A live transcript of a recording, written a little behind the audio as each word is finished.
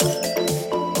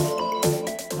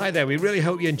Hi there, we really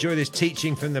hope you enjoy this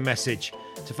teaching from the Message.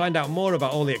 To find out more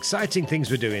about all the exciting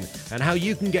things we're doing and how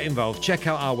you can get involved, check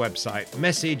out our website,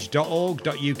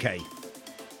 message.org.uk.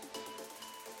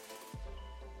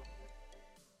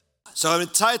 So I've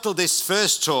entitled this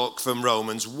first talk from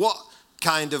Romans, What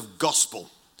Kind of Gospel?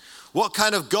 What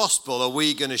kind of gospel are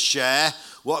we going to share?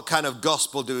 What kind of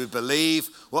gospel do we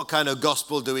believe? What kind of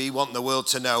gospel do we want the world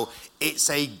to know? It's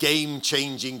a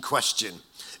game-changing question.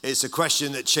 It's a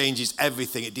question that changes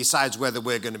everything. It decides whether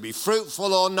we're going to be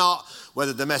fruitful or not,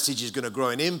 whether the message is going to grow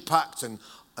in impact and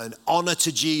honor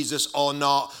to Jesus or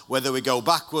not, whether we go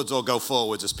backwards or go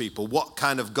forwards as people. What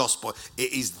kind of gospel?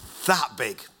 It is that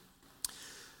big.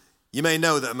 You may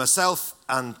know that myself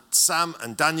and Sam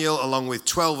and Daniel, along with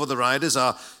 12 other riders,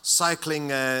 are cycling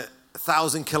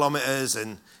 1,000 kilometers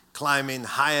and climbing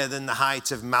higher than the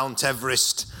height of Mount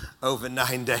Everest over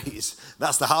 9 days.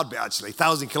 That's the hard bit, actually.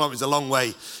 1,000 kilometers is a long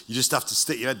way. You just have to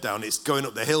stick your head down. It's going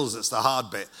up the hills that's the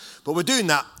hard bit. But we're doing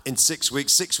that in 6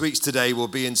 weeks. 6 weeks today, we'll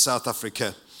be in South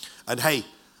Africa. And hey,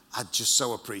 I'd just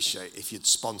so appreciate if you'd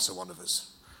sponsor one of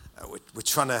us. We're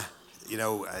trying to,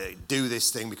 do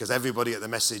this thing because everybody at the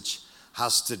Message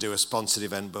has to do a sponsored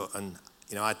event.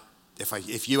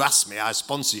 If you ask me, I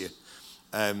sponsor you.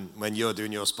 When you're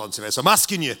doing your sponsor event. So I'm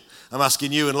asking you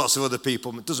and lots of other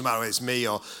people, it doesn't matter whether it's me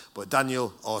but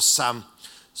Daniel or Sam,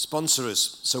 sponsor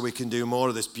us so we can do more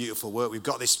of this beautiful work. We've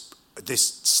got this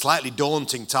slightly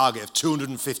daunting target of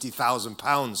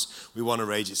 £250,000 we want to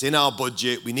raise. It's in our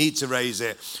budget, we need to raise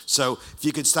it. So if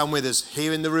you could stand with us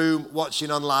here in the room,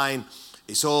 watching online,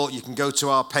 it's all, you can go to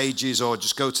our pages or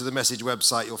just go to the Message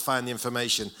website, you'll find the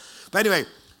information. But anyway,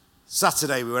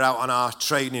 Saturday we were out on our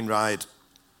training ride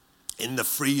in the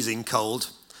freezing cold,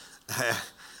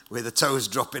 with the toes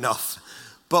dropping off.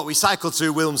 But we cycled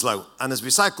through Wilmslow, and as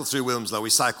we cycled through Wilmslow, we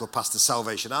cycled past the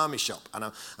Salvation Army shop. And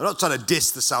I'm not trying to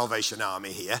diss the Salvation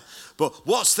Army here, but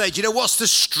what's the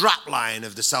strap line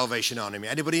of the Salvation Army?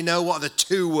 Anybody know what are the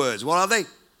two words? What are they?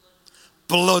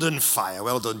 Blood and fire.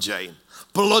 Well done, Jane.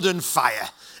 Blood and fire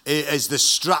is the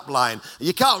strap line.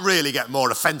 You can't really get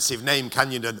more offensive name,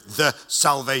 can you, than the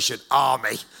Salvation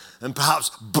Army, and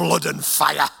perhaps blood and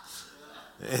fire.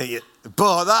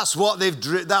 But that's what they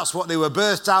were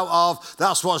birthed out of.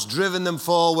 That's what's driven them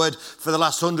forward for the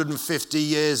last 150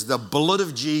 years. The blood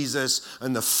of Jesus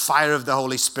and the fire of the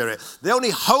Holy Spirit. The only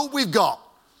hope we've got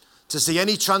to see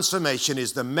any transformation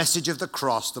is the message of the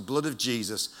cross, the blood of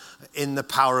Jesus, in the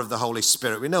power of the Holy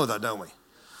Spirit. We know that, don't we?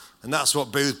 And that's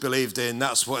what Booth believed in.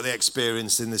 That's what they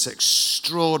experienced in this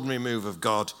extraordinary move of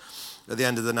God at the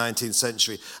end of the 19th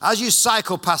century. As you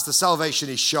cycle past the Salvation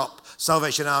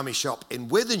Army shop in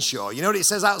Wythenshawe, you know what it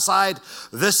says outside?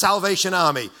 The Salvation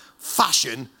Army,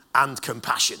 fashion and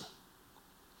compassion.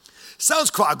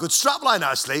 Sounds quite a good strapline,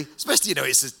 actually, especially,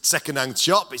 it's a second-hand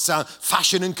shop. It sounds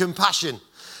fashion and compassion.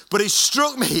 But it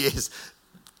struck me is,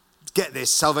 get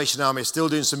this, Salvation Army is still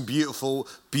doing some beautiful,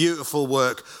 beautiful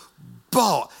work.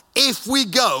 But if we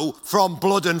go from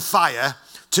blood and fire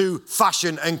to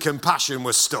fashion and compassion,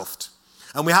 we're stuffed.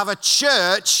 And we have a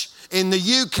church in the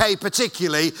UK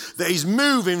particularly that is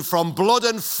moving from blood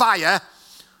and fire.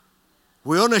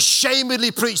 We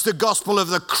unashamedly preach the gospel of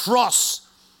the cross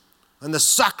and the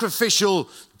sacrificial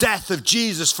death of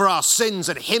Jesus for our sins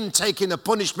and him taking the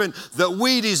punishment that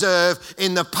we deserve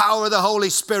in the power of the Holy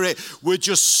Spirit. We're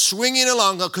just swinging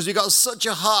along because we've got such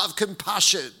a heart of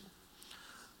compassion.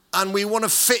 And we want to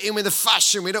fit in with the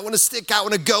fashion. We don't want to stick out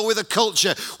and go with the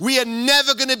culture. We are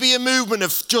never going to be a movement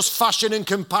of just fashion and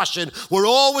compassion. We're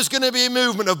always going to be a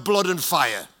movement of blood and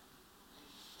fire.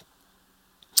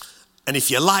 And if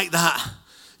you like that,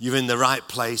 you're in the right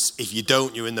place. If you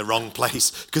don't, you're in the wrong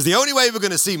place. Because the only way we're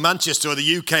going to see Manchester or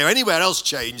the UK or anywhere else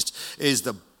changed is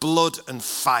the blood and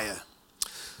fire.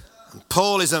 And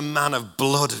Paul is a man of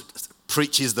blood,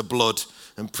 preaches the blood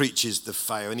and preaches the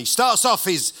fire. And he starts off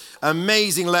his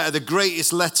amazing letter, the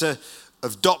greatest letter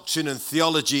of doctrine and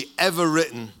theology ever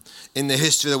written in the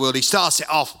history of the world. He starts it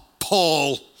off,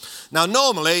 Paul. Now,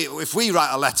 normally, if we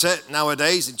write a letter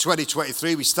nowadays in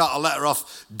 2023, we start a letter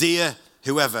off, dear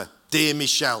whoever, dear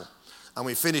Michelle, and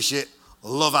we finish it,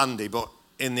 love Andy. But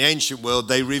in the ancient world,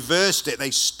 they reversed it.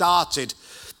 They started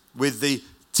with the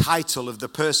title of the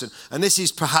person. And this is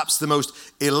perhaps the most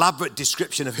elaborate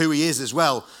description of who he is as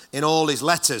well in all his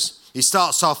letters. He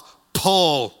starts off,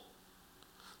 Paul.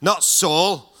 Not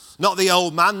Saul, not the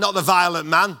old man, not the violent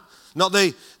man, not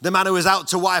the man who was out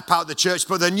to wipe out the church,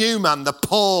 but the new man, the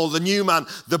Paul, the new man,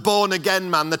 the born-again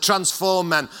man, the transformed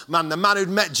man, the man who'd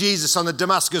met Jesus on the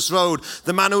Damascus Road,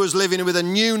 the man who was living with a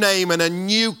new name and a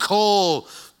new call.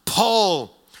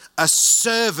 Paul, a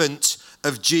servant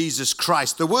of Jesus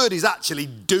Christ. The word is actually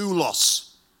doulos.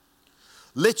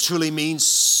 literally means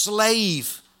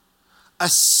slave. A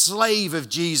slave of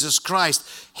Jesus Christ.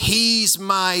 He's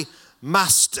my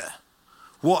master.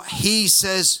 What he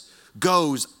says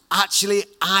goes. Actually,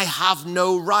 I have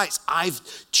no rights. I've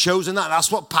chosen that.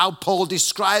 That's what Paul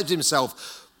describes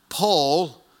himself.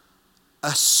 Paul,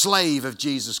 a slave of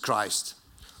Jesus Christ.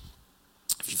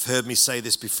 If you've heard me say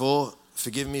this before,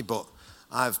 forgive me, but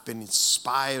I've been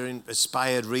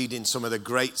inspired reading some of the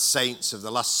great saints of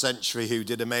the last century who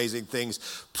did amazing things.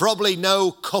 Probably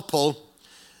no couple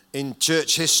in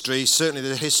church history, certainly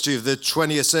the history of the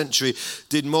 20th century,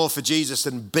 did more for Jesus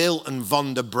than Bill and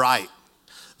Vonda Bright.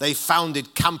 They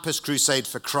founded Campus Crusade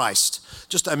for Christ,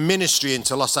 just a ministry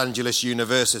into Los Angeles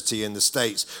University in the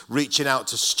States, reaching out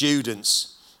to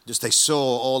students. Just they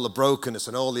saw all the brokenness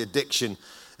and all the addiction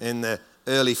in the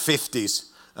early 50s,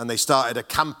 and they started a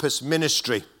campus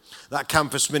ministry. That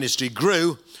campus ministry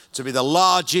grew to be the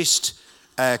largest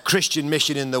Christian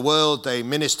mission in the world. They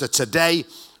minister today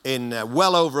in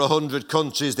well over 100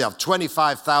 countries. They have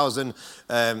 25,000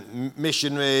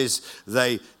 missionaries.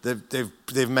 They've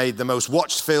made the most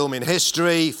watched film in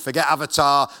history. Forget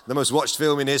Avatar. The most watched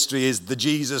film in history is the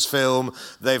Jesus film.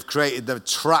 They've created the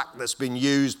tract that's been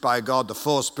used by God, the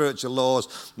 4 spiritual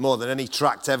laws, more than any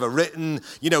tract ever written.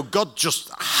 You know, God just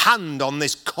hand on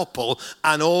this couple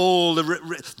and all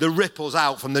the ripples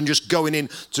out from them just going in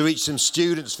to reach some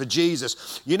students for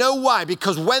Jesus. You know why?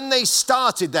 Because when they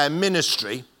started their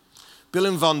ministry, Bill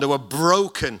and Vonda were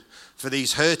broken for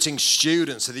these hurting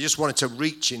students, so they just wanted to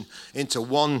reach into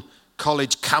one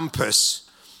college campus.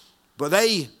 But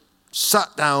they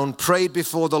sat down, prayed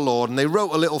before the Lord, and they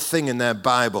wrote a little thing in their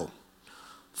Bible.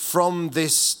 From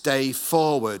this day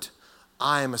forward,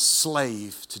 I am a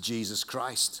slave to Jesus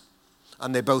Christ.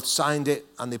 And they both signed it,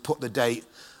 and they put the date,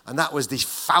 and that was the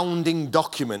founding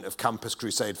document of Campus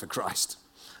Crusade for Christ.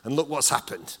 And look what's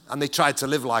happened. And they tried to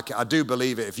live like it. I do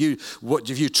believe it. If you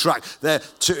track, they're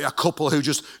a couple who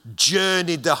just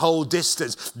journeyed the whole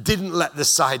distance, didn't let the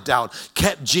side down,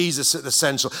 kept Jesus at the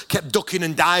central, kept ducking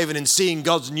and diving and seeing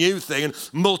God's new thing and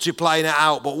multiplying it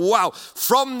out. But wow,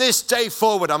 from this day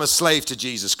forward, I'm a slave to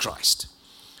Jesus Christ.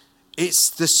 It's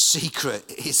the secret.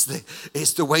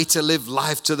 It's the way to live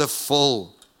life to the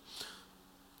full.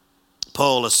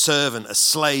 Paul, a servant, a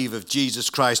slave of Jesus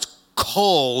Christ,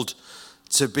 called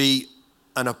to be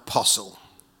an apostle.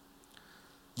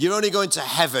 You're only going to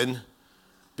heaven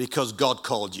because God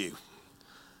called you.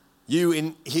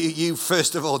 You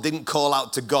first of all didn't call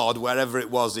out to God wherever it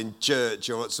was, in church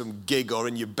or at some gig or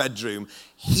in your bedroom.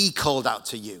 He called out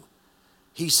to you.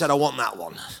 He said, I want that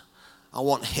one. I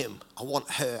want him. I want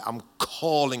her. I'm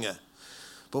calling her.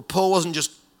 But Paul wasn't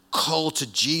just called to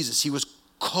Jesus. He was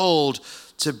called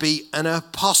to be an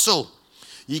apostle.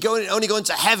 You're only going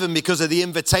to heaven because of the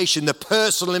invitation, the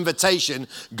personal invitation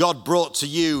God brought to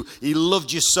you. He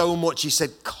loved you so much. He said,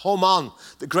 come on,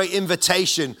 the great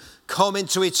invitation. Come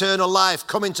into eternal life.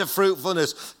 Come into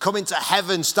fruitfulness. Come into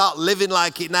heaven. Start living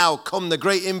like it now. Come, the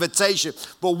great invitation.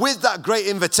 But with that great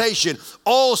invitation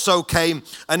also came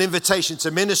an invitation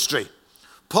to ministry.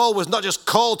 Paul was not just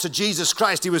called to Jesus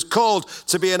Christ. He was called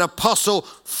to be an apostle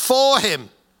for him.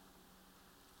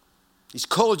 He's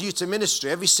called you to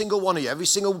ministry, every single one of you, every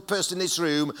single person in this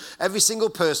room, every single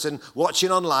person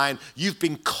watching online, you've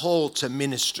been called to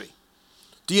ministry.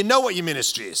 Do you know what your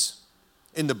ministry is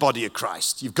in the body of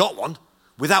Christ? You've got one,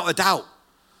 without a doubt.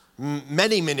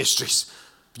 Many ministries.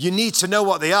 You need to know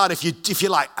what they are. If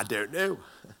you're like, I don't know,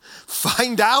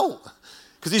 find out,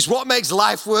 because it's what makes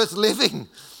life worth living.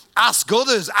 Ask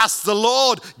others, ask the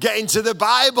Lord, get into the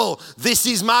Bible. This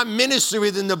is my ministry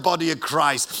within the body of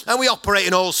Christ. And we operate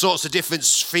in all sorts of different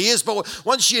spheres, but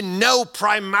once you know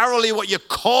primarily what your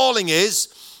calling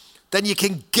is, then you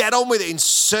can get on with it and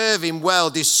serve him well.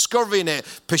 Discovering it,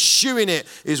 pursuing it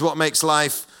is what makes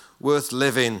life worth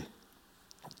living.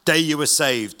 Day you were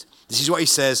saved. This is what he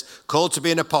says, called to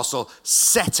be an apostle,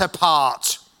 set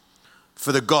apart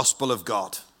for the gospel of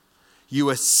God. You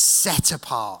were set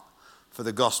apart for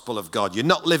the gospel of God. You're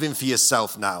not living for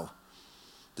yourself now.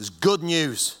 There's good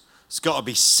news. It's got to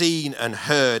be seen and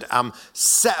heard. I'm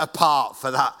set apart for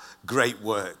that great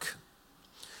work.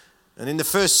 And in the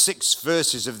first 6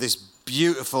 verses of this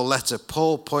beautiful letter,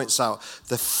 Paul points out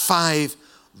the 5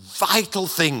 vital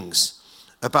things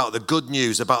about the good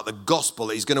news, about the gospel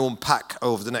that he's going to unpack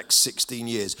over the next 16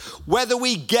 years. Whether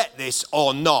we get this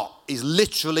or not is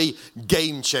literally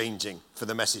game-changing for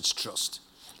the Message Trust.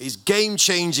 It's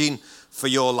game-changing for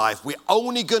your life. We're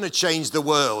only going to change the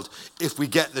world if we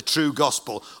get the true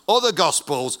gospel. Other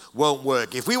gospels won't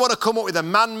work. If we want to come up with a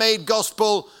man-made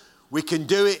gospel, we can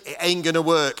do it. It ain't going to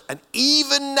work. And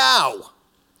even now,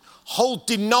 whole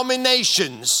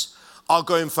denominations are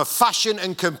going for fashion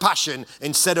and compassion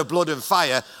instead of blood and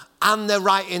fire, and they're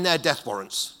writing their death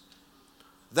warrants.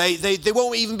 They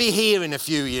won't even be here in a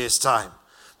few years' time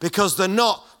because they're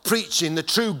not preaching the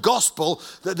true gospel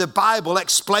that the Bible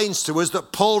explains to us,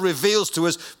 that Paul reveals to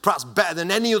us, perhaps better than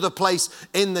any other place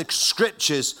in the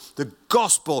scriptures, the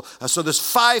gospel. And so there's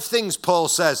 5 things Paul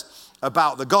says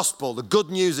about the gospel, the good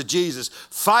news of Jesus.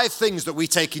 5 things that we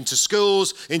take into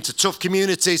schools, into tough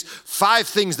communities, 5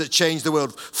 things that change the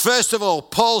world. First of all,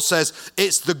 Paul says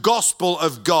it's the gospel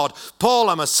of God. Paul,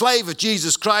 I'm a slave of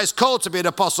Jesus Christ, called to be an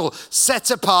apostle,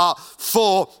 set apart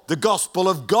for the gospel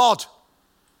of God.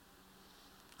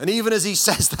 And even as he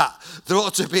says that, there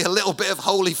ought to be a little bit of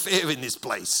holy fear in this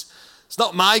place. It's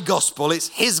not my gospel, it's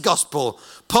his gospel.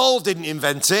 Paul didn't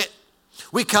invent it.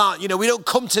 We don't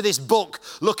come to this book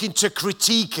looking to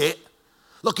critique it,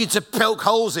 looking to poke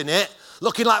holes in it,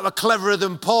 looking like we're cleverer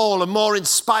than Paul and more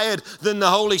inspired than the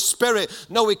Holy Spirit.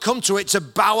 No, we come to it to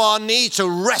bow our knee, to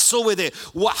wrestle with it.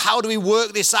 How do we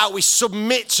work this out? We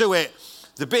submit to it.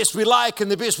 The bits we like and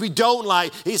the bits we don't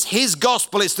like. It's his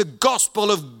gospel. It's the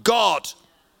gospel of God.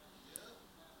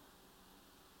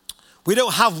 We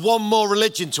don't have one more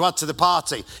religion to add to the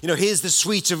party. Here's the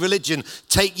suite of religion.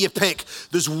 Take your pick.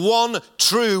 There's one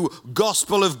true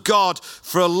gospel of God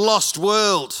for a lost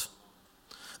world.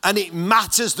 And it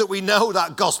matters that we know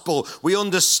that gospel. We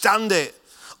understand it.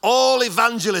 All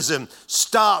evangelism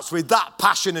starts with that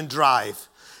passion and drive.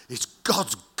 It's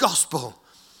God's gospel.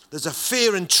 There's a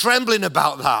fear and trembling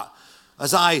about that.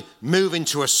 As I move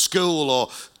into a school or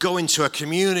go into a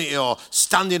community or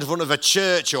stand in front of a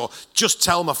church or just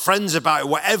tell my friends about it,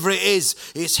 whatever it is,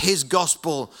 it's his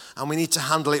gospel and we need to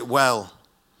handle it well.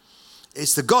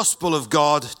 It's the gospel of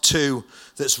God too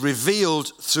that's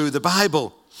revealed through the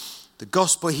Bible. The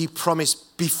gospel he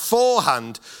promised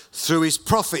beforehand through his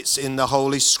prophets in the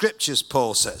Holy Scriptures,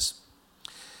 Paul says.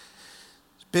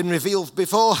 It's been revealed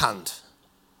beforehand.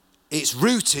 It's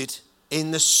rooted in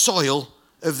the soil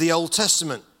of the Old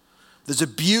Testament. There's a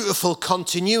beautiful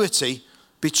continuity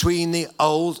between the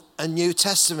Old and New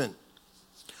Testament.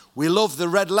 We love the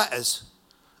red letters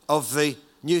of the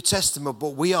New Testament,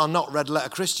 but we are not red letter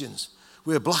Christians.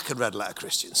 We're black and red letter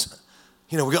Christians.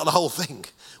 We've got the whole thing.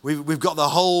 We've got the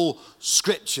whole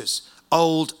scriptures,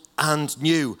 Old and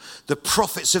New. The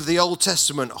prophets of the Old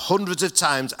Testament hundreds of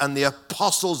times and the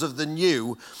apostles of the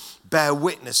New bear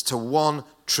witness to one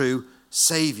true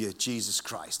Savior, Jesus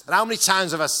Christ. And how many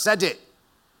times have I said it?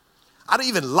 I don't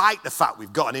even like the fact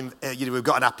we've got an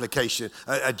application,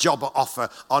 a job offer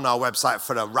on our website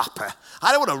for a rapper.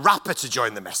 I don't want a rapper to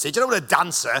join the message. I don't want a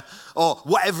dancer or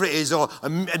whatever it is or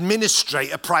an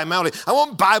administrator primarily. I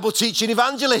want Bible teaching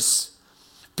evangelists.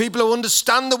 People who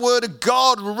understand the word of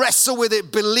God, wrestle with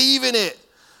it, believe in it.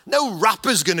 No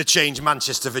rapper's going to change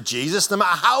Manchester for Jesus, no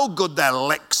matter how good their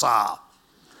licks are.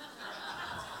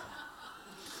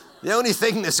 The only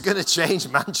thing that's going to change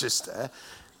Manchester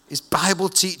is Bible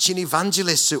teaching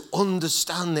evangelists who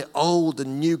understand the Old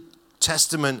and New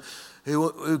Testament,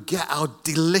 who get how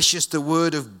delicious the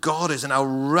Word of God is and how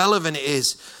relevant it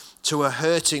is to a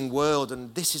hurting world.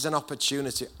 And this is an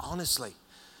opportunity, honestly.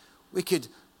 We could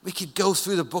go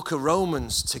through the book of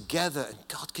Romans together and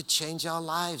God could change our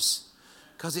lives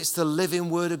because it's the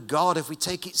living Word of God. If we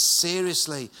take it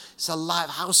seriously, it's alive.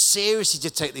 How seriously do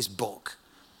you take this book?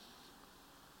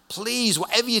 Please,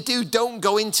 whatever you do, don't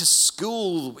go into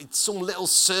school with some little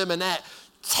sermonette.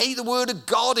 Take the word of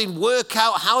God and work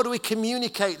out how do we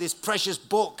communicate this precious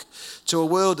book to a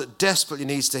world that desperately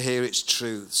needs to hear its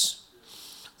truths.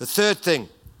 The third thing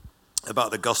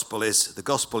about the gospel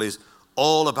is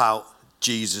all about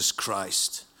Jesus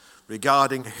Christ,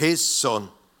 regarding his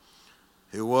son,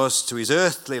 who was to his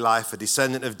earthly life a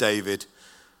descendant of David,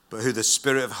 but who the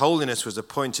Spirit of holiness was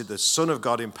appointed the Son of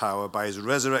God in power by his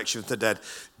resurrection from the dead,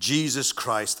 Jesus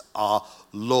Christ our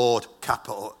Lord,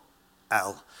 capital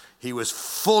L. He was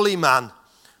fully man,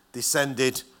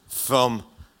 descended from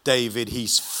David.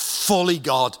 He's fully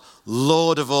God,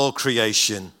 Lord of all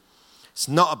creation. It's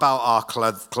not about our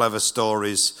clever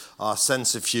stories, our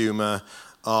sense of humor,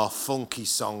 our funky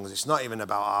songs. It's not even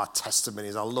about our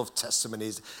testimonies. I love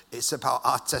testimonies. It's about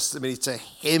our testimony to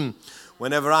him.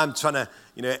 Whenever I'm trying to,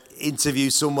 interview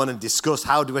someone and discuss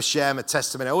how do I share my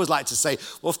testimony, I always like to say,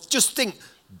 well, just think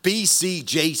BC,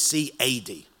 JC,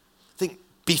 AD. Think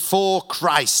before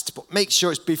Christ, but make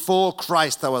sure it's before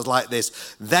Christ I was like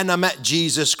this. Then I met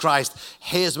Jesus Christ.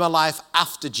 Here's my life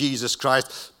after Jesus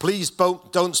Christ. Please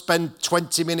don't spend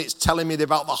 20 minutes telling me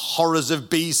about the horrors of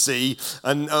BC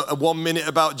and 1 minute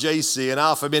about JC and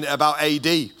half a minute about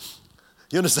AD.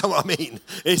 You understand what I mean?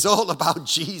 It's all about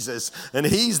Jesus, and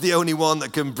he's the only one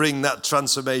that can bring that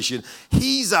transformation.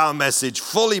 He's our message,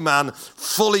 fully man,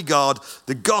 fully God.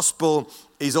 The gospel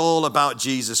is all about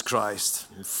Jesus Christ.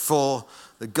 For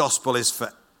the gospel is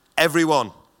for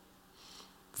everyone.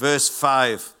 Verse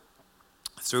 5,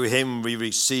 through him we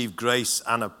receive grace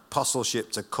and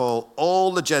apostleship to call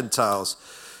all the Gentiles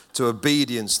to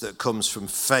obedience that comes from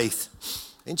faith.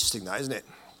 Interesting that, isn't it?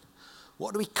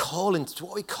 What are we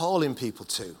calling people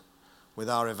to with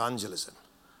our evangelism?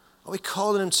 Are we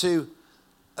calling them to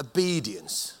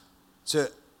obedience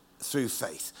through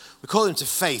faith? We call them to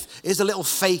faith. Is a little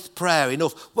faith prayer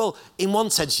enough? Well, in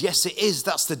one sense, yes, it is.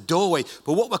 That's the doorway.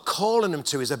 But what we're calling them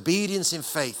to is obedience in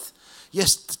faith.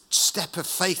 Yes, the step of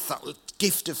faith, that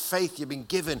gift of faith you've been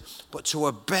given, but to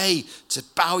obey, to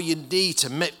bow your knee,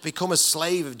 to become a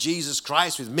slave of Jesus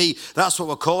Christ with me. That's what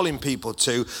we're calling people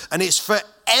to. And it's for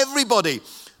everybody,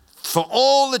 for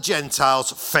all the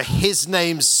Gentiles, for his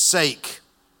name's sake.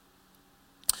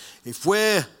 If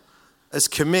we're as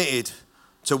committed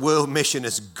to world mission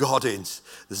as God is,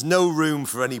 there's no room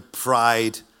for any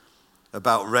pride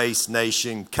about race,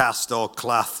 nation, caste, or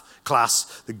class.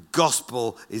 The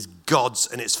gospel is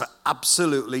God's, and it's for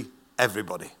absolutely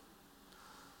everybody.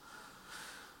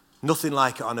 Nothing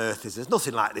like it on earth is there. There's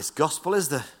nothing like this gospel, is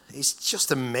there? It's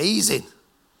just amazing.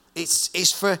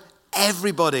 It's for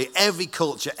everybody, every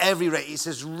culture, every race. It's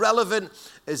as relevant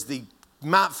as the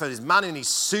man in his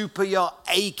super yacht,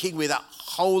 aching with that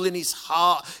hole in his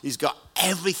heart. He's got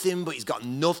everything, but he's got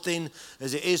nothing,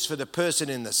 as it is for the person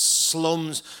in the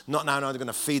slums, not now they're going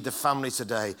to feed the family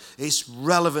today. It's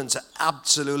relevant to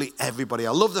absolutely everybody.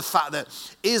 I love the fact that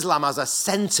Islam has a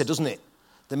center, doesn't it?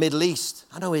 The Middle East.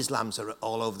 I know Islam's are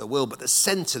all over the world, but the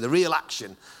center, the real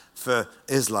action for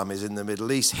Islam is in the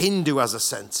Middle East. Hindu has a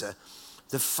center.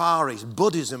 The Far East.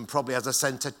 Buddhism probably has a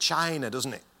center. China,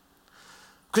 doesn't it?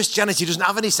 Christianity doesn't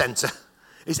have any center.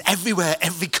 It's everywhere,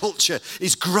 every culture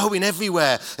is growing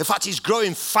everywhere. In fact, it's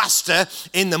growing faster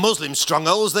in the Muslim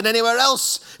strongholds than anywhere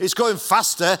else. It's growing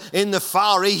faster in the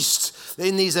Far East,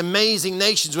 in these amazing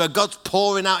nations where God's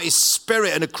pouring out his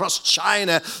spirit, and across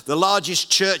China, the largest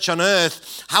church on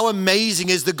earth. How amazing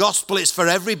is the gospel? It's for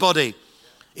everybody.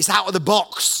 It's out of the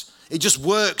box. It just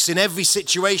works in every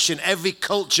situation, every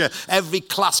culture, every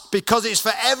class, because it's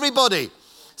for everybody.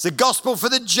 It's a gospel for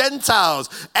the Gentiles.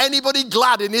 Anybody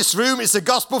glad in this room? It's a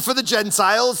gospel for the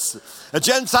Gentiles. A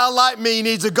Gentile like me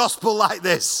needs a gospel like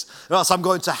this, or else I'm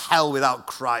going to hell without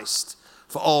Christ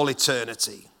for all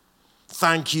eternity.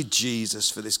 Thank you, Jesus,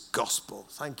 for this gospel.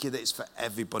 Thank you that it's for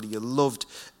everybody. You loved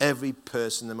every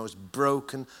person, the most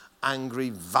broken, angry,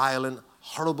 violent,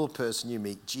 horrible person you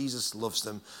meet. Jesus loves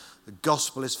them. The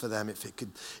gospel is for them. If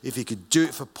he could do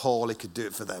it for Paul, he could do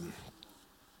it for them.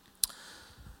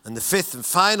 And the fifth and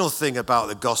final thing about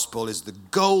the gospel is the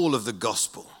goal of the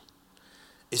gospel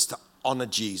is to honor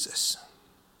Jesus.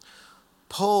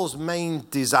 Paul's main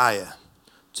desire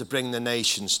to bring the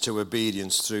nations to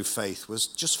obedience through faith was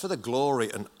just for the glory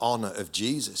and honor of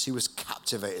Jesus. He was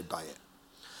captivated by it.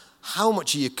 How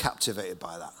much are you captivated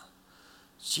by that?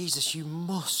 Jesus, you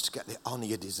must get the honor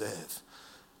you deserve.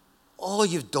 All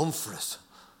you've done for us.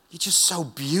 You're just so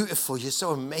beautiful. You're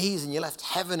so amazing. You left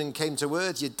heaven and came to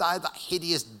earth. You died that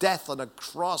hideous death on a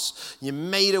cross. You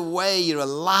made a way. You're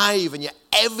alive, and you're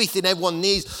everything everyone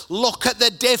needs. Look at the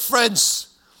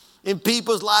difference in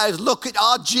people's lives. Look at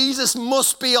our Jesus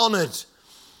must be honored.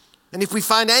 And if we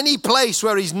find any place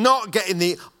where he's not getting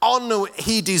the honor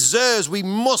he deserves, we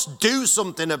must do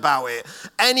something about it.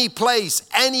 Any place,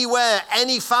 anywhere,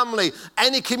 any family,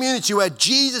 any community where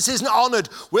Jesus isn't honored,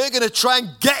 we're going to try and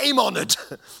get him honored.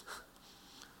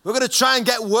 We're going to try and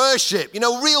get worship. You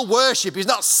know, real worship is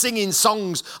not singing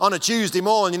songs on a Tuesday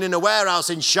morning in a warehouse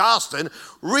in Sharston.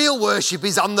 Real worship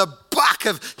is on the back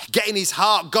of getting his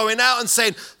heart going out and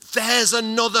saying, there's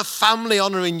another family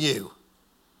honoring you.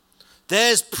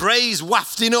 There's praise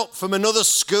wafting up from another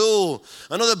school,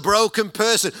 another broken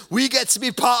person. We get to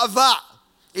be part of that.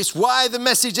 It's why the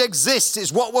message exists.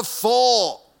 It's what we're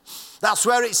for. That's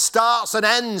where it starts and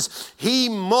ends. He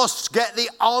must get the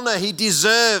honor he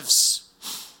deserves.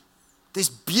 This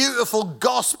beautiful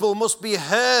gospel must be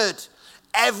heard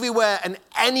everywhere and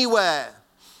anywhere.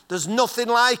 There's nothing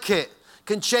like it.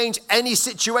 Can change any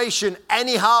situation,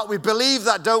 any heart. We believe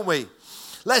that, don't we?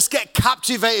 Let's get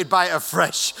captivated by it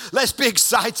afresh. Let's be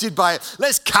excited by it.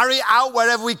 Let's carry it out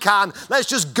wherever we can. Let's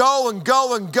just go and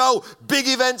go and go. Big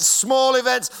events, small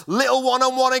events, little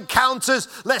one-on-one encounters.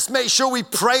 Let's make sure we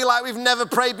pray like we've never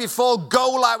prayed before,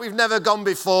 go like we've never gone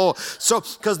before. So,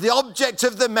 because the object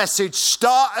of the message,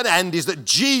 start and end, is that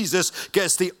Jesus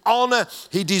gets the honor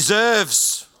he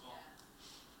deserves.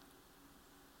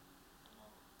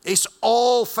 It's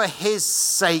all for his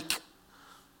sake,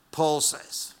 Paul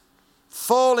says.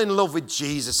 Fall in love with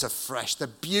Jesus afresh, the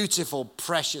beautiful,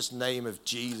 precious name of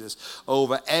Jesus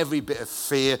over every bit of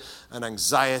fear and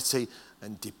anxiety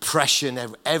and depression,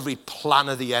 every plan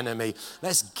of the enemy.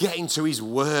 Let's get into his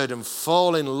word and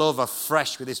fall in love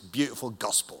afresh with this beautiful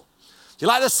gospel. Do you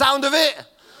like the sound of it?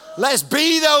 Let's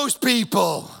be those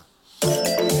people.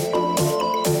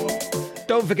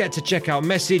 Don't forget to check out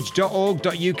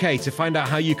message.org.uk to find out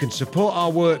how you can support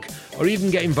our work or even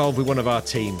get involved with one of our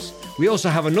teams. We also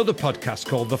have another podcast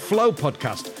called The Flow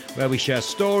Podcast, where we share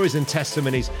stories and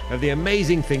testimonies of the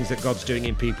amazing things that God's doing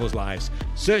in people's lives.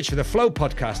 Search for The Flow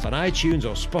Podcast on iTunes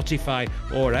or Spotify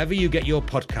or wherever you get your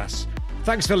podcasts.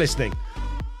 Thanks for listening.